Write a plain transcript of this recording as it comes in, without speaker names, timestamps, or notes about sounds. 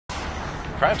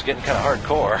crime's getting kind of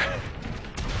hardcore.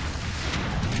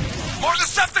 More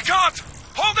Decepticons!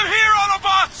 Hold them here,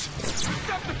 Autobots!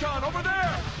 Decepticon, over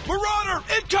there! Marauder,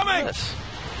 incoming! Yes.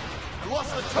 I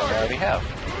lost the I target. already have.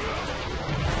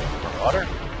 Water?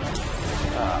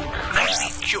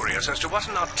 I'd be curious as to what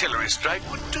an artillery strike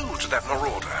would do to that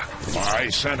Marauder. My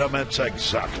sentiments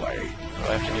exactly. What do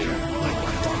I have to do?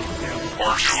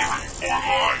 Artillery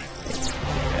online.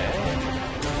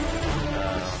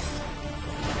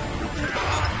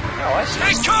 Oh, I see.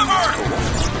 Take cover!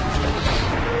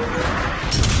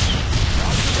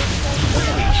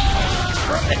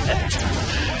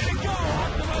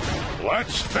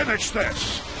 Let's finish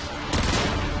this.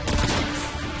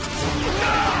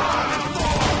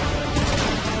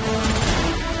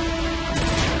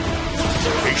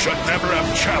 He should never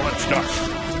have challenged us.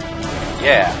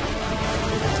 Yeah.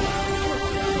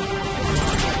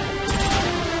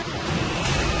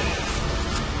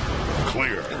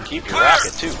 Clear. Keep your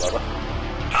rocket too, Bubba.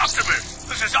 Optimus,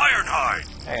 this is Ironhide.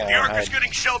 Hey, The Ark is Ironhide.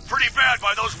 getting shelled pretty bad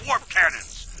by those warp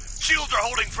cannons. Shields are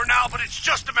holding for now, but it's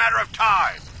just a matter of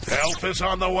time. Help is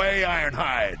on the way,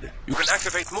 Ironhide. You can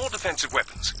activate more defensive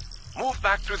weapons. Move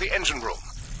back through the engine room.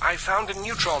 I found a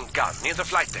neutron gun near the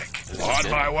flight deck.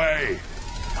 On my way.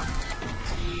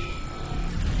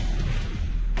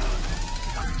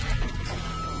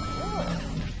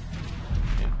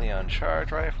 Nucleon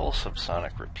charge rifle,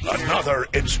 subsonic repeater. Another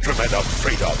instrument of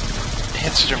freedom.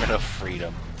 Instrument of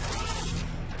freedom.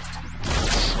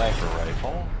 Sniper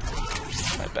rifle.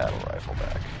 My battle rifle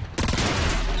back.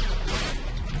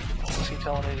 What's he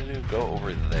telling me to do? Go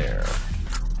over there.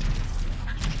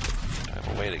 Do I have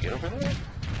a way to get over there?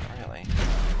 Not really.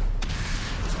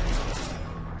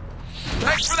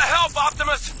 Thanks for the help,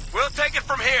 Optimus. We'll take it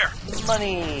from here.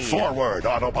 Money! Forward,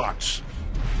 Autobots.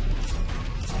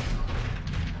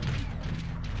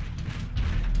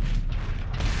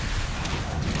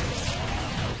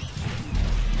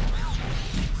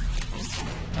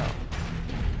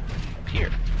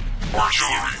 Here.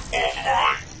 Artillery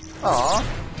online. Aww.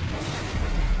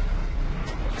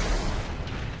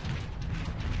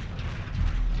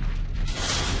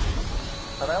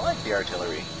 But I like the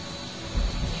artillery.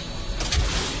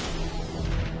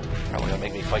 Probably gonna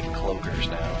make me fight cloakers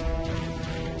now.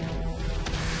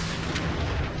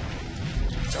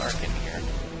 Dark in here.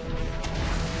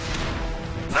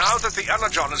 Now that the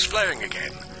Energon is flaring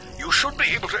again, you should be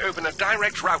able to open a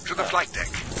direct route to the flight deck.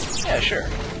 Yeah, sure.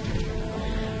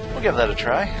 We'll give that a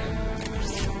try.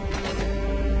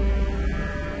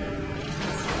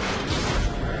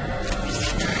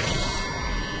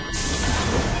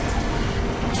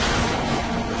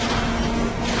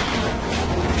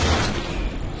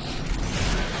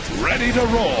 Ready to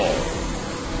roll.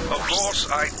 Of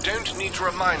course, I don't need to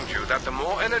remind you that the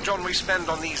more energon we spend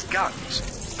on these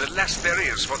guns, the less there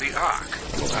is for the Ark.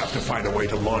 We'll have to find a way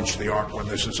to launch the Ark when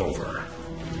this is over.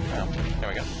 Oh, there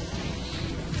we go.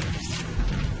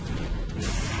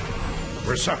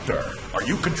 Receptor, are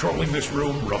you controlling this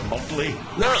room remotely?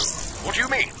 No. What do you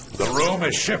mean? The room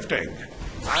is shifting.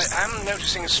 I am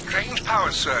noticing a strange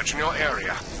power surge in your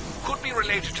area. Could be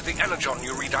related to the energon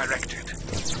you redirected.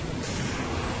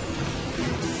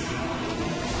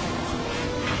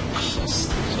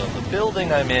 So the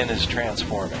building I'm in is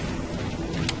transforming.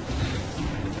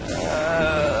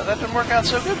 That didn't work out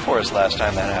so good for us last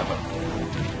time that happened.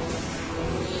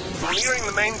 We're nearing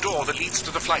the main door that leads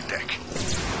to the flight deck.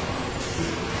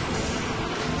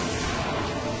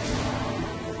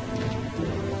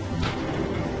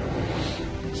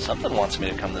 Something wants me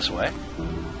to come this way.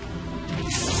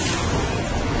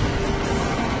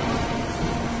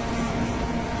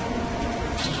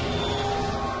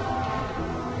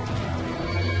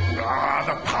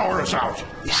 The power is out.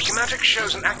 The schematic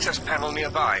shows an access panel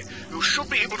nearby. You should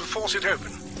be able to force it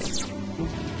open.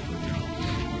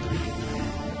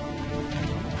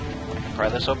 I can pry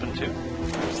this open too.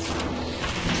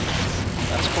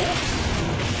 That's cool.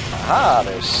 Aha,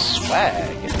 there's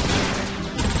swag.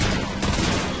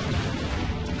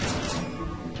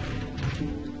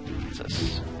 What's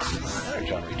this?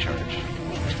 Energon recharge.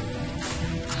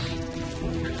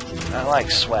 I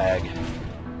like swag.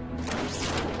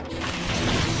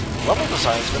 Level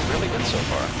design's been really good so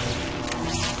far.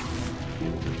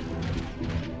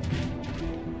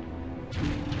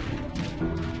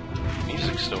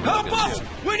 Music's still really good too.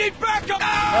 We need backup!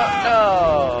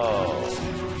 No!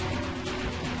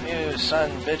 You son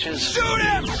bitches. Shoot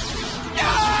him!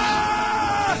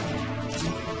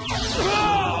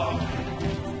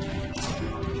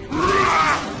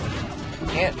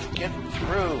 Can't get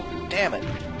through. Damn it.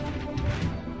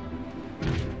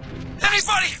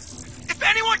 Anybody! If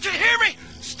anyone can hear me,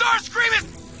 start screaming!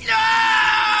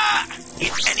 Yeah!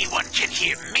 It's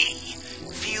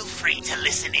to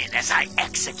listen in as I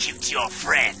execute your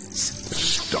friends.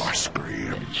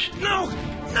 Starscream. No!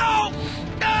 No!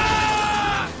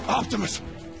 Ah! Optimus!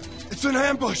 It's an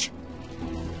ambush!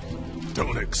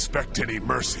 Don't expect any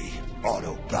mercy,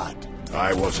 Autobot.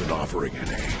 I wasn't offering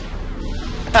any.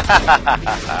 That's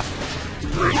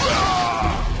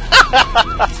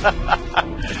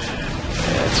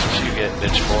what you get,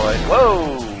 bitch boy.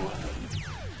 Whoa!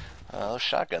 Those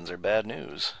shotguns are bad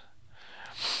news.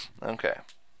 Okay.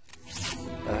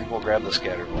 I think we'll grab the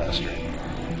scatter blaster. Anybody!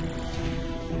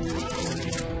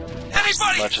 As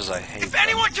much as I hate If them.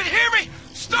 anyone can hear me,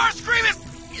 Starscream is...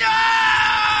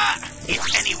 Ah!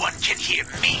 If anyone can hear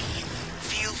me,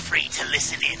 feel free to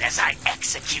listen in as I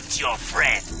execute your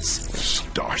friends.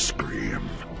 Starscream.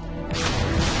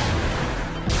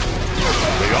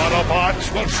 The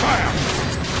Autobots will triumph!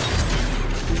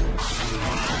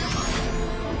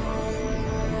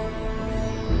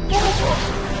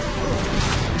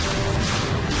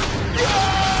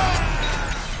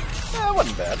 That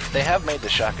wasn't bad. They have made the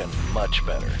shotgun much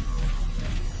better.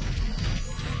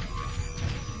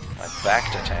 My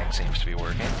back to tank seems to be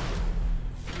working.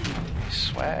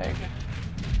 Swag.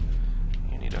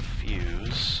 You need a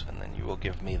fuse, and then you will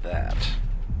give me that.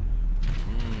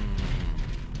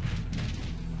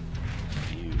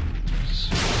 Fuse.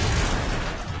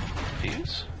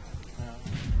 Fuse? No.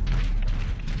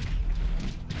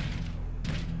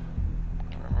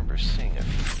 I don't remember seeing a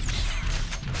fuse.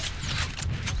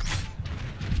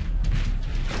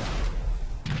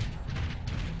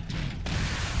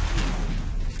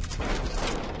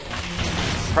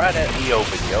 Pry that E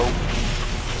open, yo.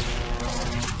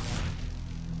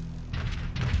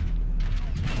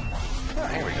 Oh,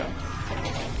 here we go.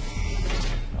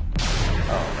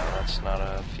 Oh, no, that's not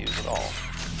a fuse at all.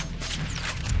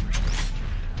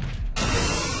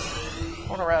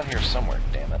 One around here somewhere,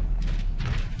 damn it.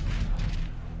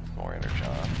 More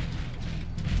energon.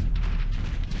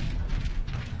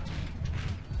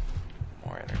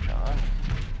 More energon.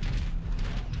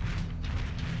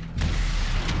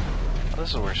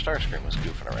 This is where Starscream was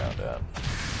goofing around at.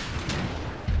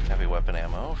 Heavy weapon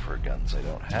ammo for guns I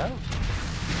don't have.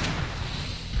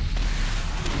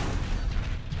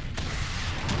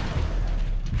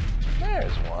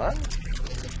 There's one.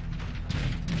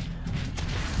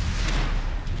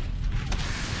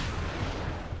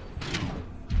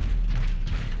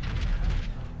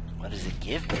 What does it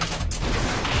give me?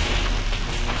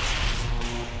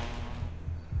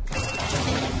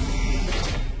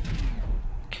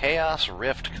 Chaos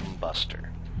Rift Combustor.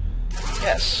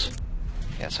 Yes.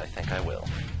 Yes, I think I will.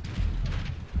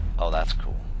 Oh, that's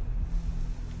cool.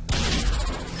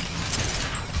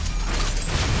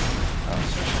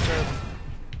 Oh,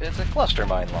 it's a cluster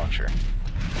mine launcher.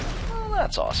 Oh,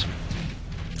 that's awesome.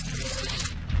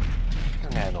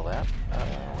 Can handle that.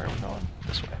 Where are we going?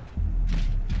 This way.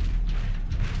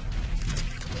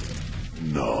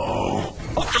 No.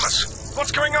 Optimus,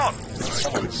 what's going on?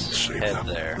 Someone's head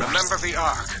there. Remember the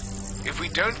Ark. If we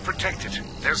don't protect it,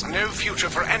 there's no future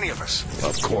for any of us.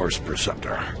 Of course,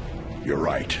 Preceptor. You're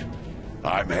right.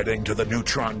 I'm heading to the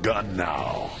neutron gun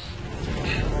now.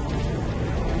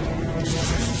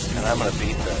 And I'm gonna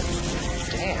beat the...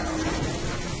 Damn.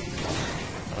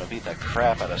 I'm gonna beat the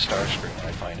crap out of Starscream when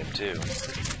I find him, too.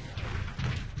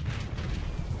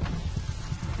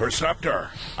 Preceptor,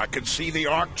 I can see the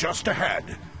Ark just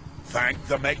ahead. Thank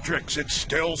the Matrix, it's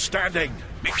still standing.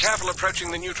 Be careful approaching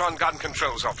the neutron gun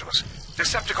controls, Optimus.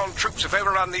 Decepticon troops have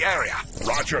overrun the area.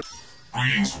 Roger.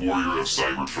 Greetings, warrior of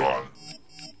Cybertron.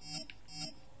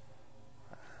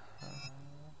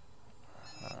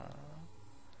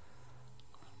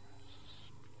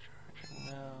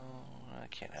 No, I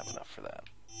can't have enough for that.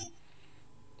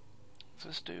 What's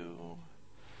this do?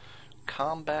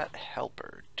 Combat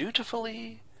Helper.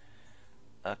 Dutifully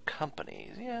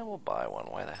accompanies. Yeah, we'll buy one.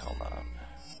 Why the hell not?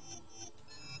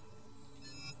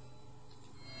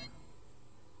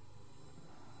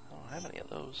 I don't have any of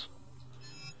those.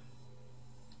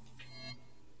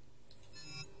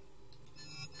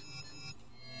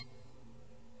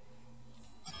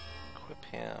 Equip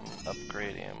him,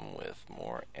 upgrade him with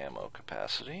more ammo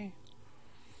capacity.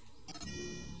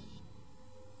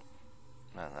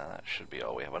 And that should be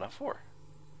all we have enough for.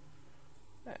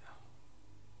 Yeah.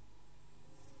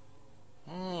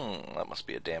 That must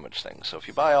be a damage thing. So if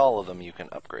you buy all of them, you can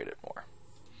upgrade it more.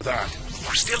 That.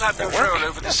 We still have control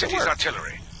over the city's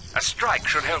artillery. A strike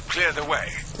should help clear the way.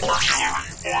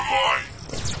 Artillery online.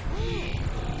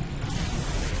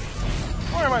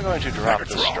 Where am I going to drop the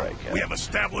Megatron, strike at? we have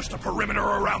established a perimeter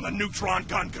around the neutron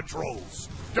gun controls.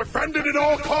 Defend it at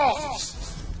all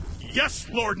costs! Yes,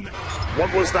 Lord.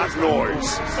 What was that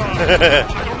noise? I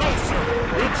don't know, sir.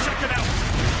 We'll check it out.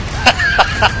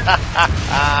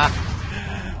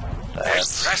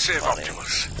 Impressive, funny.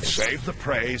 Optimus. Save the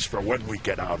praise for when we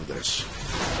get out of this.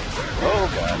 Oh,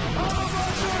 God.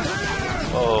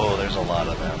 Oh, there's a lot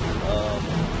of them.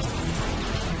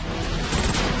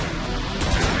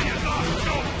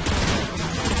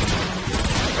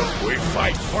 We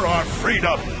fight for our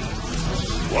freedom.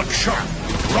 One shot.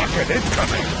 Rocket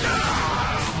incoming.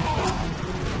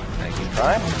 Thank you,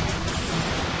 Prime.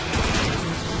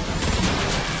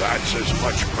 That's as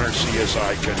much mercy as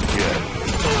I can give.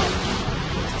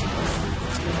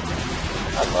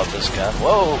 I love this gun.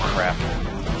 Whoa, crap.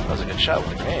 That was a good shot with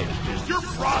the grenade. Is your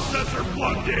processor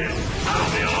plugged in?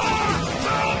 Out the alarm!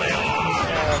 Out the alarm!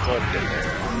 Yeah, plugged in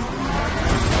there.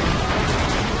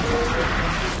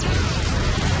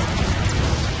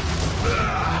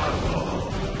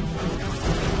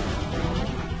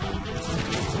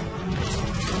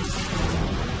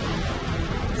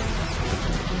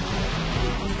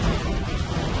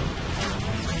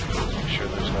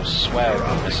 Swag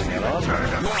I'm missing out on.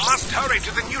 You must hurry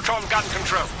to the neutron gun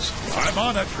controls. I'm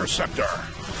on it, Perceptor.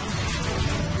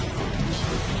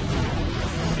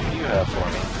 What do you have for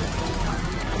me?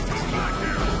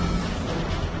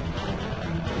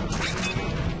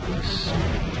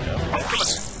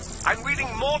 Optimus, I'm reading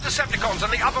more Decepticons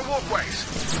on the upper walkways.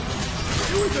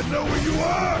 You even know where you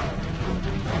are?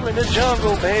 I'm in the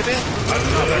jungle, baby.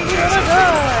 Another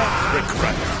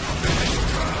Regret.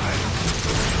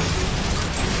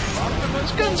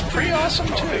 This gun's pretty awesome,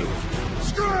 too.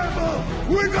 Scramble!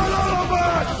 We got all of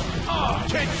us! Oh,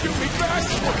 can't shoot me back?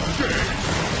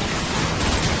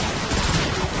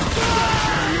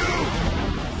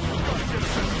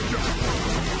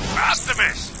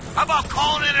 Optimus, how about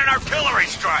calling in an artillery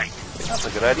strike? That's a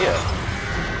good idea.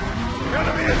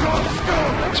 Enemy is on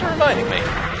scope! Thanks for reminding me.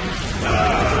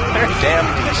 They're damn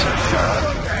decent.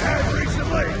 Ahead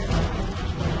recently!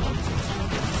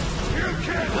 You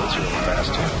can't Those are really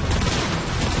fast, too.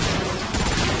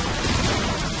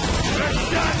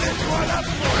 shot this one up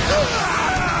for you!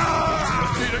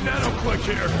 Need a nano click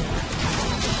here.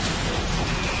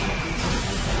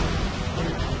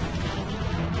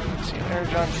 See an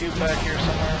Energon cube back here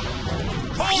somewhere?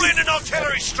 Call in an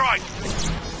artillery strike!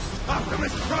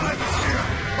 Optimus Prime is here!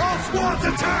 All squads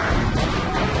attack!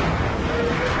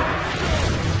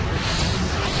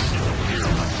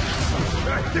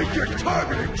 I think you're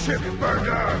targeting ship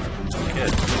burner!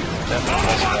 Good.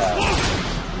 Definitely.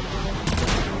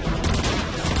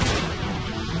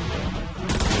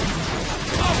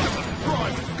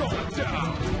 Prime is going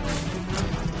down!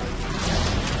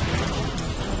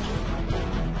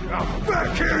 Now back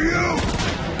here, you!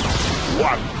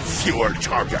 One fewer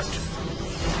target!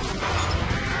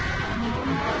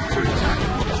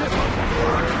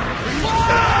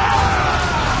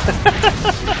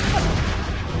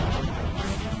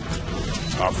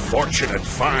 A fortunate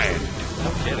find.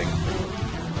 No kidding.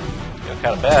 Feel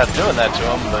kind of bad doing that to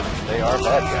them, but they are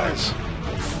bad guys.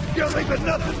 You're leaving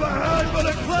nothing behind but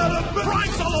a cloud of...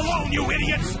 Prime's all alone, you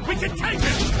idiots! We can take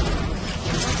it!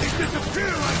 They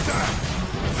disappear like that!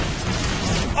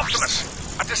 Optimus,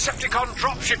 a Decepticon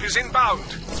dropship is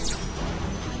inbound.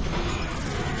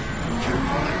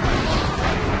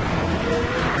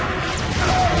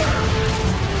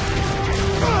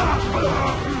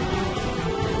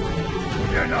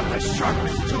 You're not the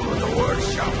sharpest tool in the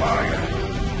workshop, are you?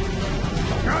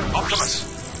 Optimus,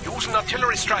 use an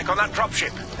artillery strike on that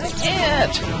dropship. I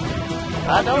can't!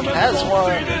 I don't has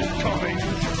one.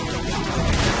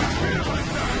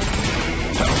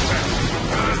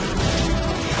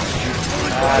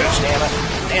 Damn it.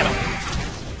 Damn it.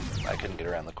 I couldn't get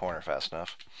around the corner fast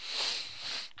enough.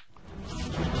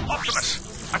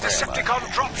 Optimus, a Decepticon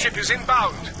dropship is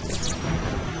inbound.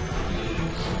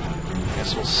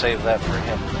 Guess we'll save that for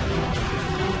him.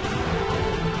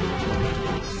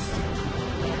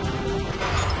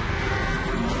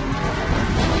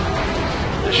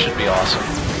 This should be awesome.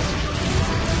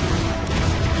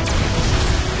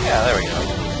 Yeah, there we go.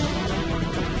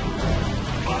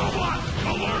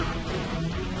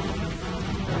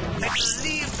 I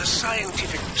believe the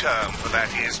scientific term for that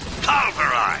is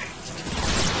pulverized.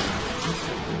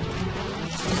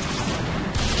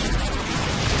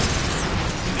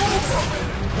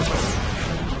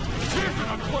 Here's an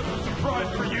unpleasant surprise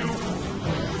for you!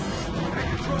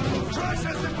 Megatron will crush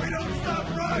us if we don't stop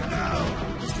right now!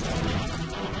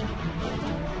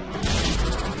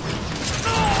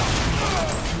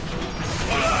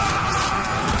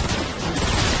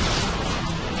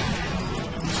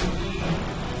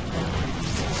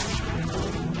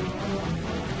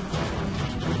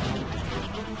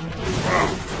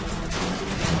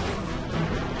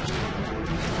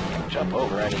 jump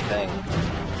over anything.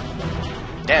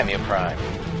 Damn you, Prime.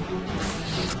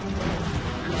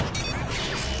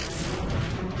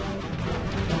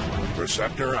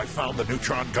 Receptor, I found the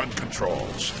neutron gun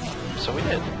controls. So we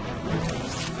did.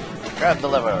 Grab the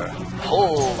lever.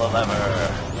 Pull the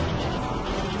lever.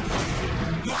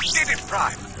 You did it,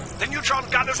 Prime. The neutron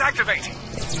gun is activating.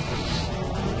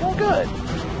 Oh, good.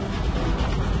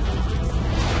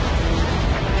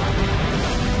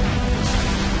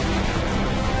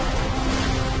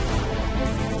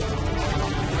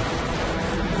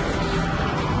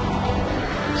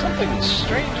 Something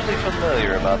strangely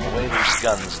familiar about the way these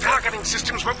guns... Targeting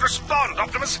systems won't respond,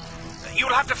 Optimus. You'll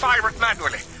have to fire it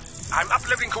manually. I'm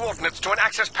uploading coordinates to an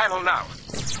access panel now.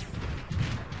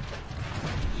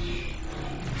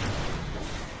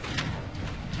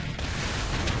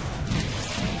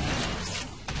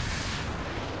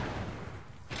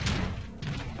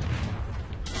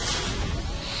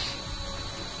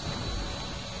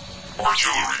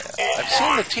 I've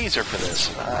seen the teaser for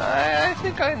this. I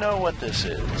think I know what this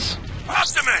is.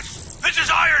 Optimus! This is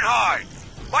Ironhide!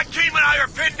 My team and I are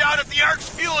pinned down at the Ark's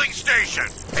fueling station!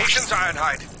 Patience,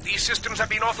 Ironhide. These systems have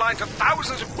been offline for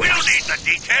thousands of... We don't need the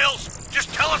details!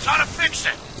 Just tell us how to fix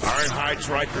it! Ironhide's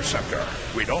right, Receptor.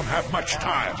 We don't have much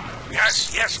time.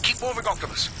 Yes, keep moving,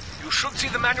 Optimus. You should see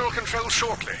the manual controls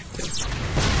shortly.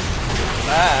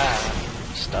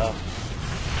 Stuff.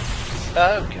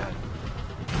 Oh, God.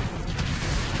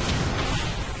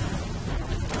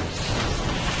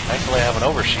 Thankfully I have an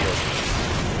overshield.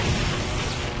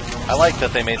 I like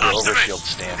that they made the overshield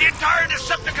standard. The entire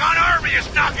Decepticon army is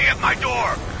knocking at my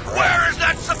door! Where is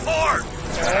that support?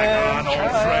 Hang on,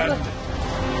 old friend.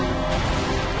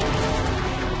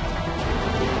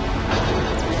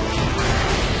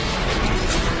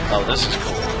 Oh, this is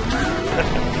cool.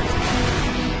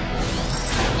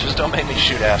 Just don't make me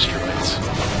shoot asteroids.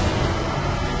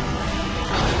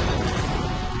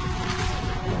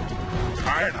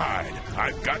 Ironhide,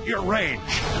 I've got your range.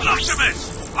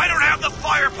 Optimus! I don't have the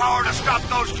firepower to stop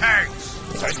those tanks!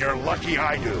 Then you're lucky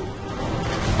I do.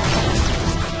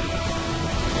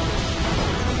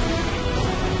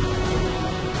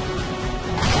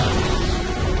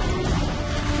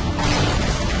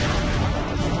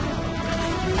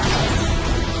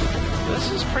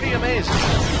 This is pretty amazing.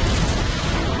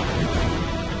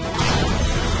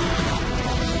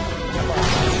 Come on.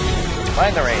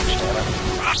 Find the range, damn it.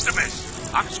 Optimus!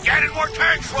 I'm scanning more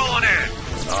tanks rolling in!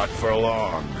 Not for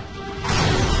long.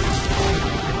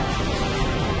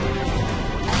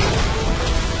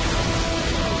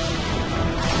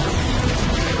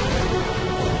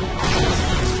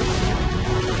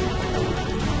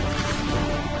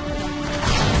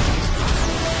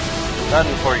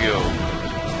 None for you.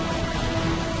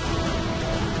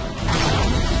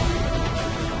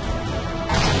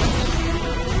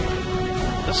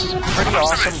 This is a pretty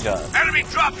awesome gun. Enemy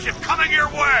dropship coming your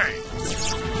way!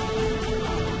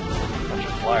 Bunch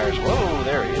of flyers. Whoa,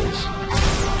 there he is.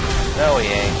 No, he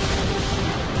ain't.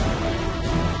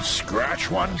 Scratch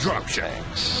one dropship.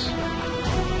 Thanks.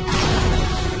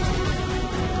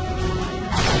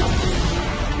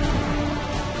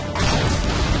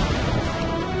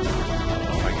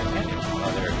 Oh, I can hit him.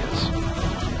 Oh, there he is.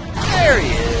 There he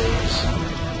is.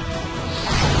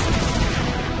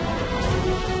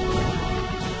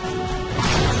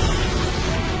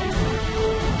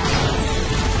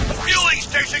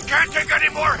 Station can't take any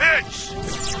more hits!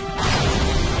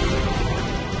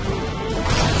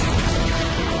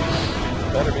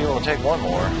 Better be able to take one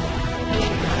more.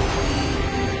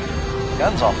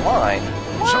 Gun's offline.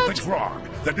 What? Something's wrong.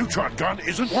 The neutron gun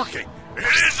isn't working. It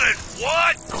isn't!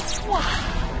 What?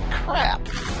 Crap.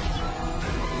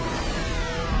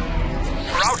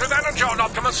 We're out of energon,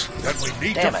 Optimus. Then we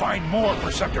need Damn to it. find more,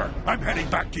 Receptor. I'm heading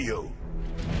back to you.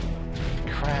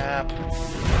 Crap.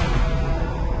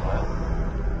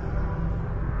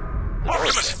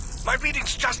 Optimus, my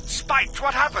readings just spiked.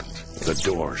 What happened? The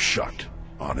door shut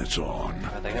on its own.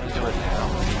 Are they going to do it now?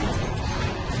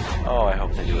 Oh, I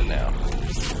hope they do it now.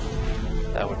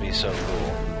 That would be so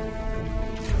cool.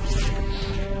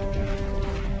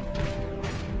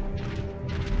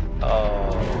 Oh.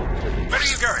 Where are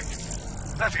you going?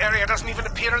 That area doesn't even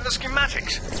appear in the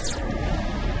schematics.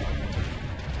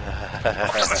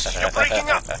 Optimus, you're breaking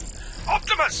up!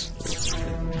 Optimus!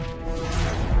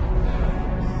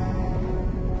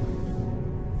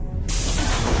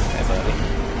 Hey, buddy.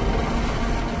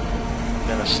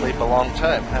 Been asleep a long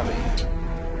time, haven't you?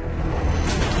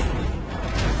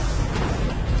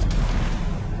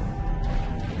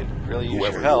 Could really use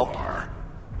Whoever your help. you are,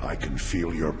 I can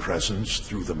feel your presence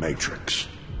through the Matrix.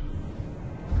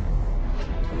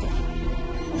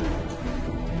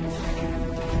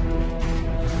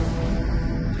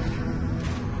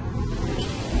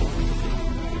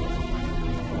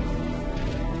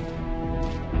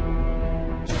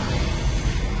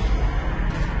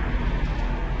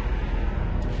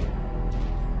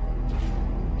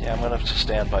 Yeah, I'm gonna have to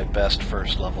stand by best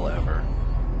first level ever.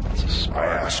 That's a I smart.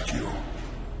 ask you.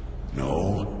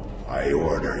 No, I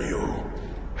order you.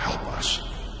 Help us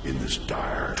in this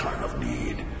dire time of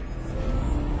need.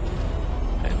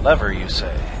 A lever, you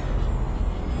say?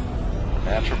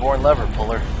 Natural-born lever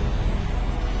puller.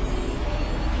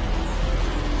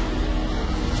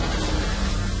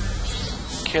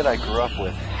 The kid I grew up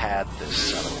with had this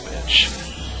son of a bitch.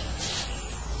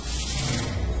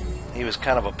 He was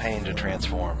kind of a pain to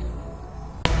transform,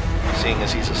 seeing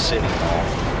as he's a city and all.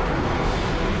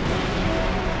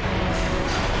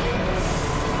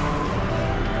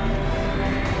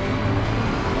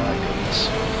 My goodness.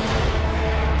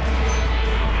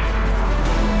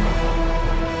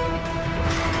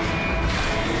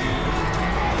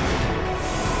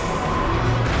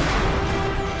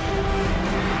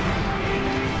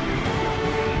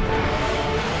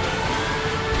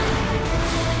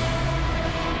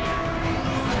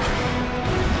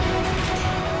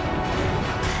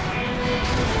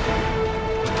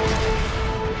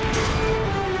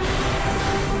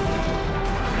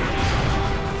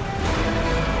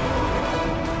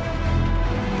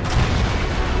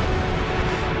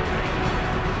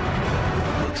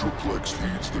 Metroplex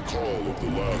heeds the call of the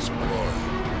last blood.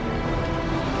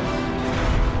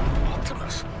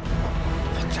 Optimus,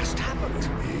 what just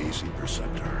happened? Easy,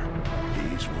 Preceptor.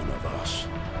 He's one of us.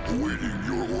 Awaiting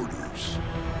your orders.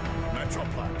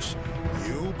 Metroplex,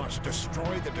 you must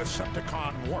destroy the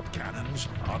Decepticon warp cannons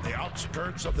on the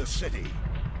outskirts of the city.